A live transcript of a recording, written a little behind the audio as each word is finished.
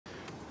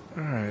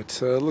All right,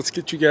 so let's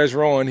get you guys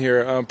rolling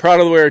here. I'm proud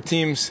of the way our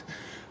team's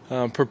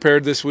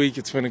prepared this week.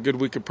 It's been a good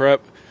week of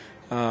prep.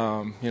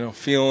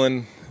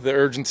 Feeling the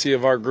urgency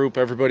of our group,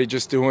 everybody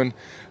just doing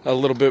a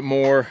little bit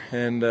more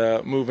and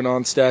moving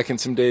on, stacking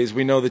some days.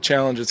 We know the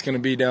challenge it's going to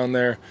be down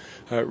there.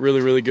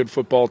 Really, really good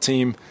football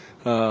team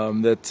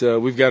that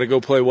we've got to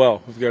go play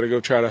well. We've got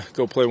to try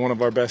to play one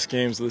of our best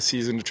games of the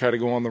season to try to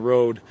go on the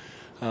road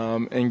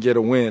and get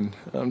a win.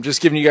 Just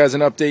giving you guys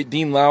an update.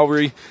 Dean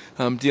Lowry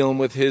dealing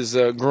with his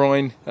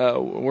groin.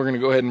 We're going to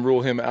go ahead and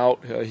rule him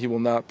out. He will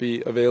not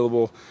be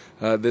available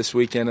this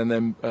weekend. And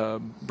then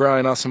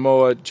Brian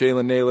Asamoah,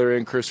 Jalen Naylor,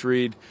 and Chris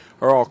Reed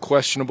are all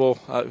questionable.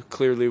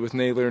 Clearly with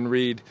Naylor and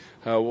Reed,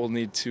 we'll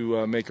need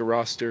to make a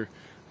roster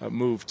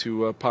move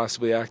to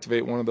possibly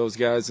activate one of those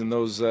guys, and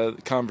those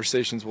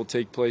conversations will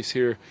take place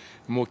here,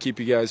 and we'll keep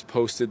you guys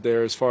posted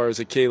there. As far as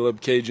a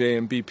Caleb, KJ,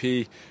 and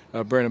BP,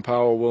 Brandon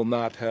Powell will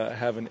not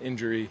have an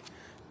injury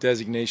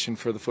designation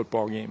for the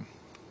football game.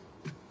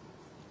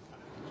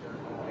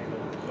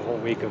 The whole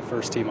week of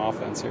first-team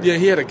offense here. Yeah,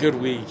 he had a good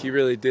week. He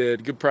really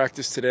did. Good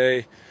practice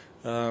today.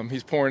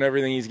 He's pouring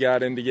everything he's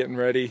got into getting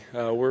ready.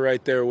 We're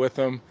right there with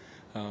him.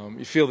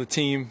 You feel the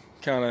team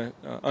kind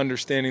of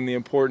understanding the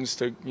importance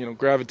to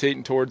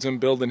gravitating towards him,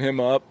 building him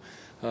up.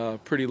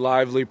 Pretty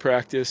lively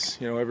practice.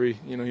 He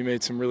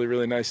made some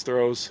really nice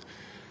throws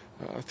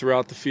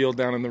throughout the field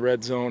down in the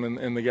red zone,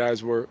 and the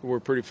guys were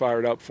pretty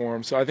fired up for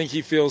him. So I think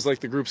he feels like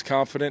the group's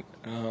confident.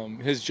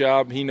 His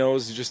job, he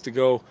knows, is just to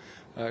go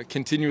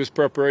continuous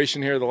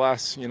preparation here the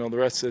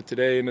rest of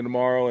today and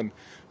tomorrow, and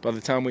by the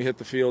time we hit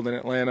the field in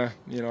Atlanta,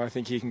 I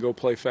think he can go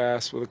play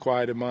fast with a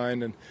quieted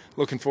mind, and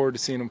looking forward to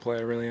seeing him play.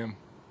 I really am.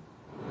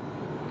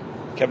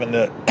 Kevin,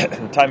 the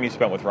time you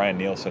spent with Ryan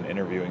Nielsen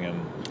interviewing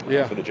him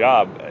for the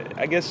job,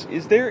 I guess,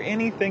 is there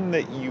anything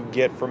that you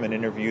get from an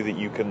interview that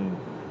you can,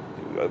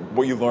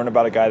 what you learn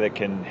about a guy that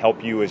can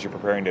help you as you're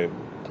preparing to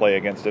play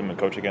against him and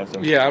coach against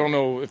him? Yeah, I don't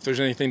know if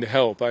there's anything to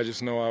help. I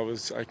just know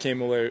I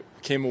came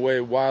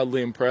away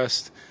wildly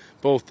impressed,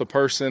 both the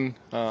person,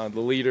 the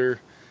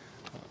leader,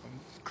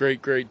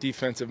 great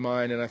defensive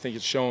mind, and I think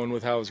it's shown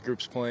with how his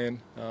group's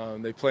playing.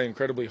 They play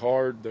incredibly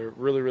hard. They're a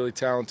really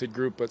talented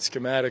group, but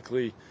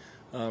schematically,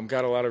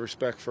 got a lot of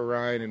respect for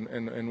Ryan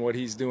and what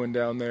he's doing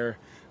down there.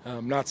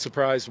 Not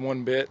surprised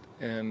one bit,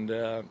 and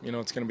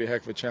it's going to be a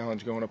heck of a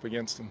challenge going up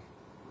against him.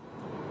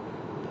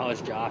 How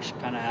is Josh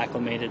kind of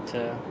acclimated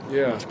to?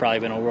 It's probably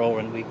been a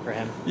whirlwind week for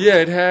him. Yeah,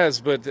 it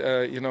has, but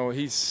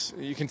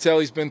you can tell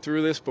he's been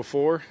through this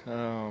before.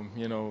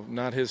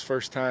 Not his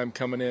first time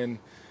coming in,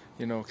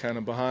 kind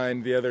of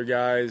behind the other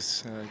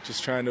guys,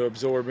 just trying to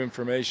absorb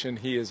information.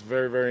 He is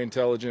very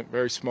intelligent,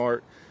 very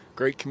smart.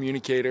 Great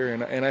communicator,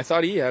 and I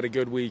thought he had a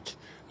good week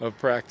of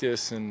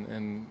practice,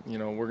 and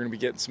we're going to be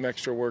getting some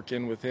extra work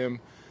in with him,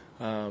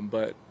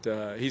 but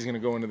he's going to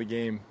go into the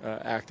game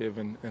active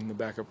and the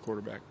backup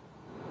quarterback.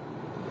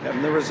 Yeah,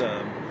 and there was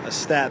a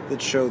stat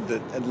that showed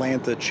that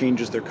Atlanta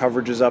changes their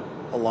coverages up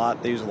a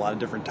lot. They use a lot of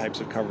different types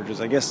of coverages.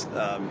 I guess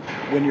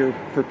when you're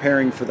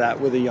preparing for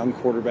that with a young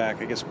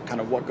quarterback, I guess kind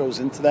of what goes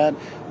into that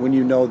when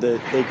you know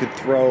that they could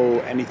throw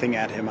anything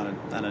at him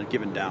on a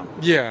given down?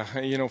 Yeah,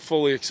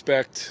 fully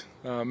expect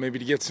maybe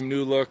to get some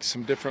new looks,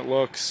 some different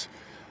looks,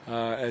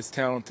 as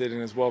talented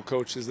and as well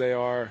coached as they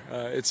are.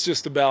 It's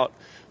just about,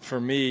 for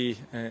me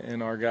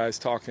and our guys,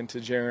 talking to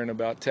Jaren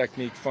about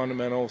technique,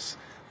 fundamentals,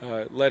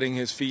 letting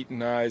his feet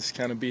and eyes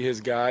kind of be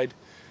his guide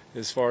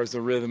as far as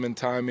the rhythm and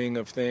timing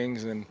of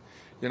things. And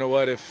you know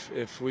what,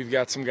 if we've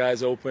got some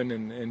guys open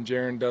and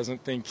Jaren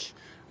doesn't think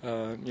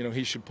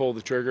he should pull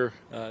the trigger,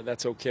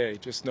 that's okay.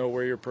 Just know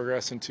where you're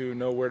progressing to,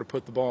 know where to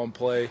put the ball in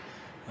play,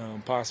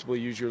 possibly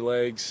use your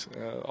legs,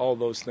 all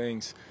those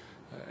things.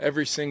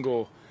 Every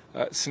single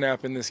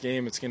snap in this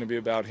game, it's going to be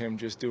about him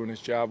just doing his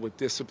job with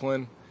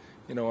discipline,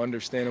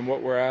 understanding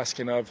what we're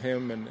asking of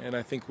him, and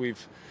I think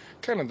we've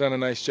kind of done a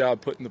nice job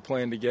putting the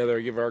plan together.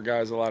 I give our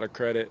guys a lot of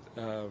credit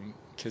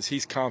because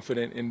he's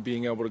confident in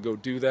being able to go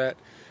do that.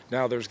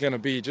 Now there's going to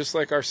be, just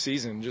like our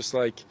season, just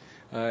like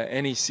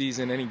any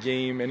season, any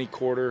game, any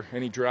quarter,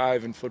 any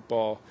drive in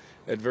football,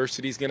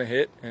 adversity's going to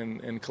hit,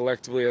 and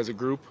collectively as a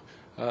group,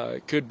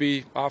 it could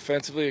be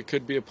offensively, it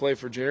could be a play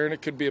for Jaren,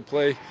 it could be a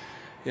play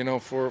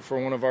for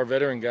one of our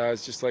veteran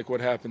guys, just like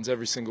what happens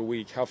every single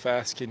week. How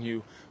fast can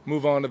you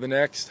move on to the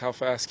next? How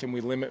fast can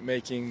we limit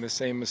making the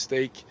same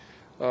mistake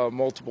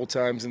multiple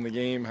times in the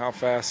game? How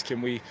fast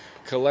can we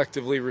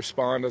collectively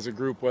respond as a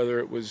group, whether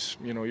it was,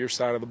 your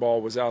side of the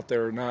ball was out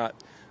there or not?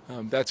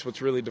 That's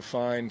what's really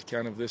defined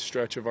kind of this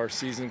stretch of our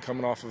season,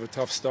 coming off of a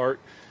tough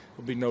start.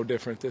 It'll be no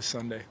different this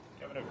Sunday.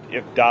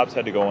 If Dobbs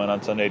had to go in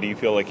on Sunday, do you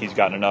feel like he's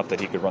gotten enough that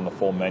he could run the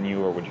full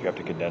menu, or would you have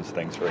to condense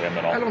things for him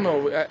at all? I don't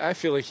know. I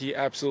feel like he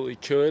absolutely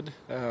could,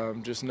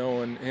 just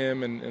knowing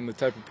him and the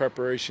type of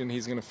preparation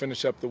he's going to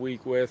finish up the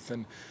week with.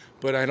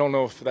 But I don't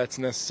know if that's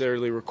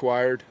necessarily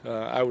required.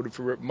 I would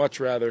much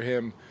rather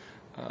him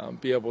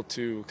be able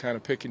to kind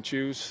of pick and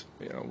choose.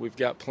 We've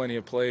got plenty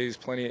of plays,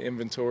 plenty of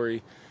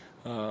inventory.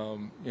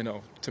 To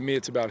me,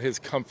 it's about his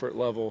comfort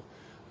level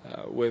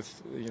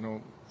with,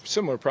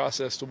 similar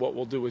process to what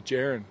we'll do with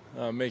Jaren,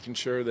 making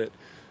sure that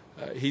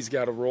he's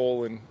got a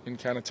role in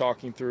kind of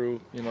talking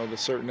through, the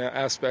certain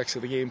aspects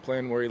of the game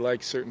plan where he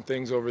likes certain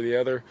things over the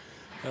other.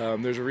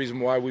 There's a reason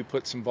why we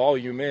put some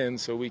volume in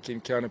so we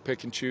can kind of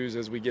pick and choose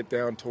as we get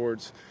down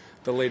towards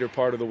the later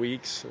part of the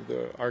weeks.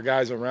 Our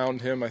guys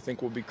around him, I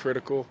think, will be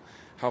critical.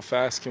 How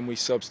fast can we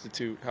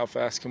substitute? How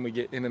fast can we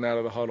get in and out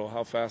of the huddle?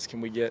 How fast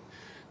can we get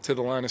to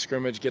the line of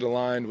scrimmage, get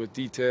aligned with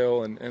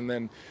detail? And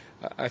then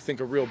I think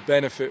a real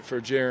benefit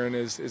for Jaren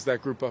is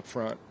that group up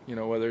front,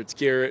 whether it's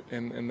Garrett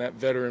and that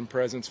veteran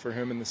presence for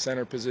him in the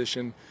center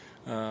position.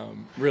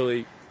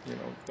 Really,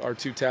 our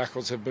 2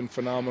 tackles have been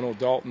phenomenal.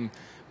 Dalton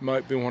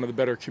might be one of the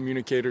better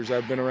communicators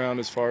I've been around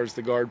as far as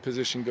the guard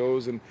position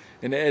goes, and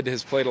Ed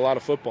has played a lot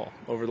of football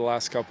over the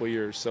last couple of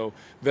years. So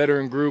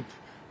veteran group,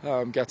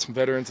 got some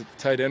veterans at the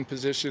tight end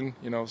position,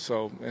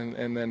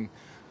 and then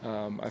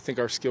I think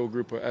our skill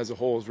group as a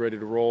whole is ready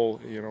to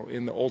roll,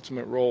 in the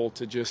ultimate role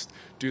to just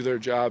do their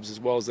jobs as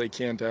well as they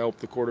can to help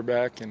the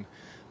quarterback, and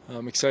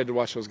I'm excited to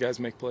watch those guys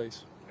make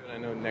plays. I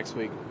know next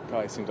week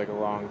probably seems like a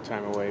long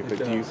time away, but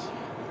do you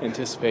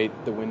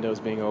anticipate the windows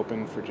being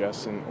open for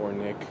Justin or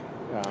Nick?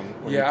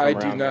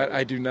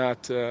 I do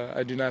not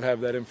have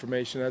that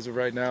information as of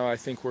right now. I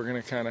think we're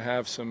going to kind of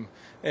have some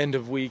end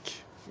of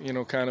week,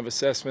 kind of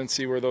assessments,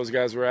 see where those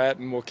guys are at,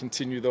 and we'll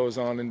continue those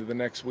on into the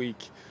next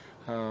week.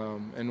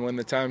 And when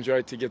the time's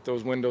right to get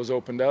those windows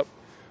opened up,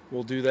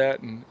 we'll do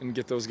that and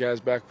get those guys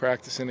back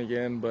practicing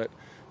again. But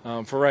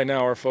for right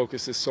now, our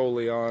focus is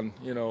solely on,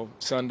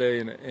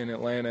 Sunday in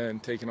Atlanta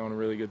and taking on a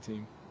really good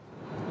team.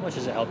 How much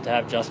does it help to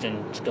have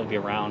Justin still be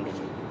around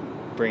and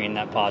bringing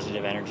that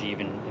positive energy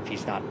even if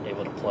he's not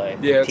able to play?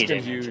 Yeah, it's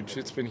been huge.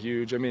 It's been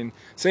huge. I mean,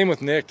 same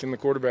with Nick in the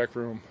quarterback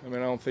room. I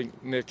mean, I don't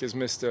think Nick has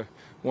missed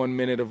 1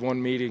 minute of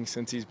one meeting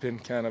since he's been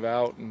kind of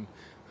out, and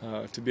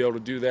to be able to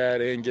do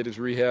that and get his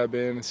rehab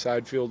in, his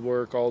side field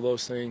work, all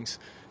those things.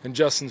 And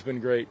Justin's been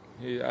great.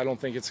 I don't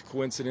think it's a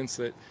coincidence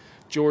that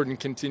Jordan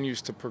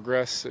continues to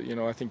progress.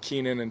 I think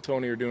Keenan and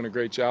Tony are doing a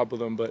great job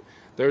with him, but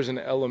there's an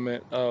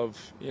element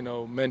of,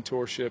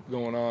 mentorship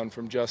going on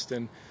from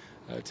Justin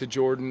to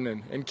Jordan,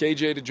 and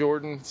KJ to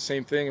Jordan,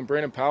 same thing, and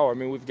Brandon Powell. I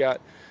mean, we've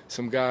got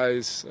some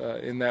guys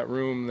in that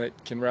room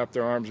that can wrap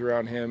their arms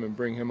around him and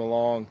bring him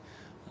along.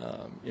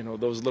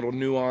 Those little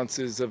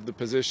nuances of the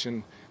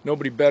position,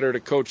 nobody better to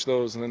coach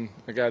those than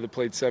a guy that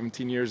played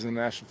 17 years in the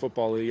National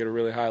Football League at a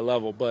really high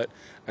level. But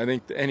I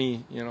think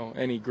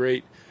any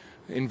great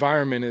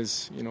environment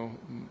is,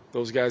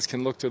 those guys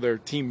can look to their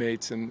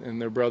teammates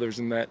and their brothers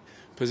in that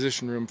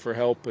position room for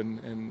help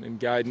and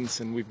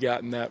guidance, and we've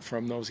gotten that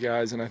from those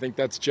guys. And I think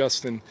that's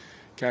Justin,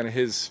 kind of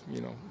his,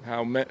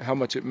 how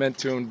much it meant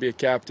to him to be a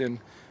captain.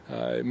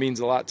 It means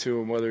a lot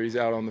to him whether he's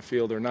out on the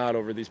field or not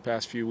over these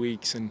past few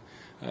weeks, and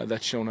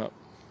that's shown up.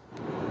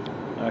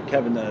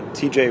 Kevin,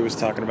 TJ was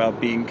talking about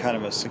being kind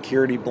of a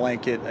security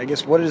blanket. I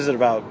guess, what is it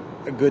about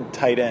a good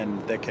tight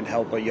end that can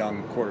help a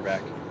young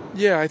quarterback?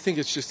 Yeah, I think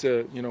it's just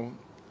the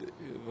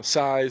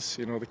size,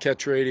 the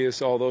catch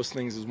radius, all those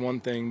things is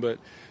one thing, but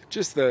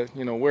just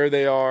where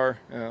they are,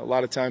 a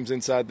lot of times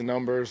inside the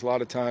numbers, a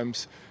lot of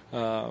times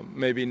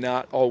maybe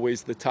not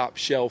always the top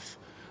shelf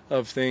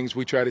of things.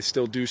 We try to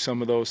still do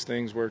some of those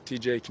things where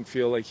TJ can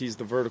feel like he's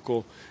the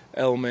vertical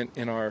element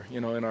in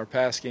our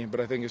pass game, but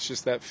I think it's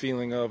just that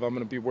feeling of I'm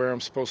going to be where I'm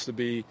supposed to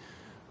be,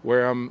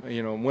 where I'm,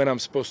 when I'm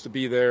supposed to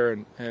be there,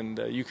 and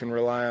you can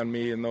rely on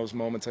me in those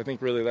moments. I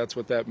think really that's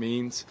what that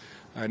means.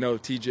 I know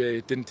TJ,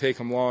 it didn't take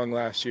him long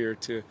last year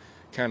to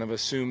kind of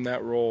assume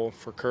that role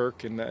for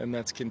Kirk, and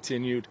that's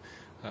continued.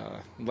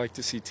 I'd like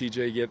to see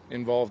TJ get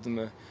involved in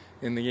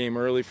the game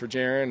early for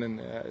Jaren, and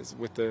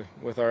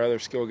with our other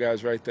skill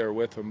guys right there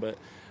with him. But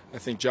I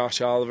think Josh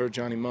Oliver,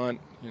 Johnny Munt,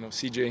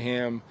 CJ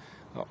Ham,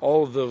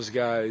 all of those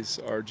guys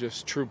are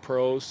just true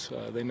pros.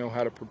 They know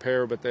how to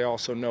prepare, but they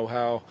also know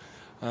how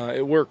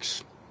it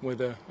works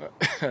with a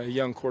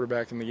young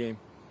quarterback in the game.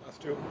 That's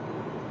true.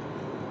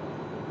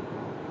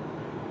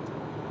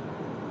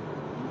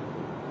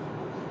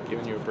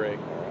 Giving you a break.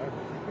 All right.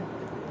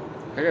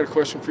 I got a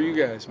question for you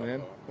guys,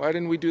 man. Why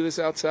didn't we do this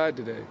outside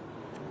today?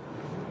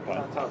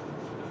 I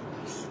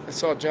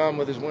saw John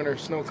with his winter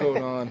snow coat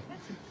on.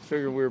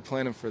 Figured we were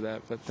planning for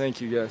that, but thank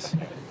you guys.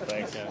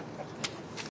 Thanks.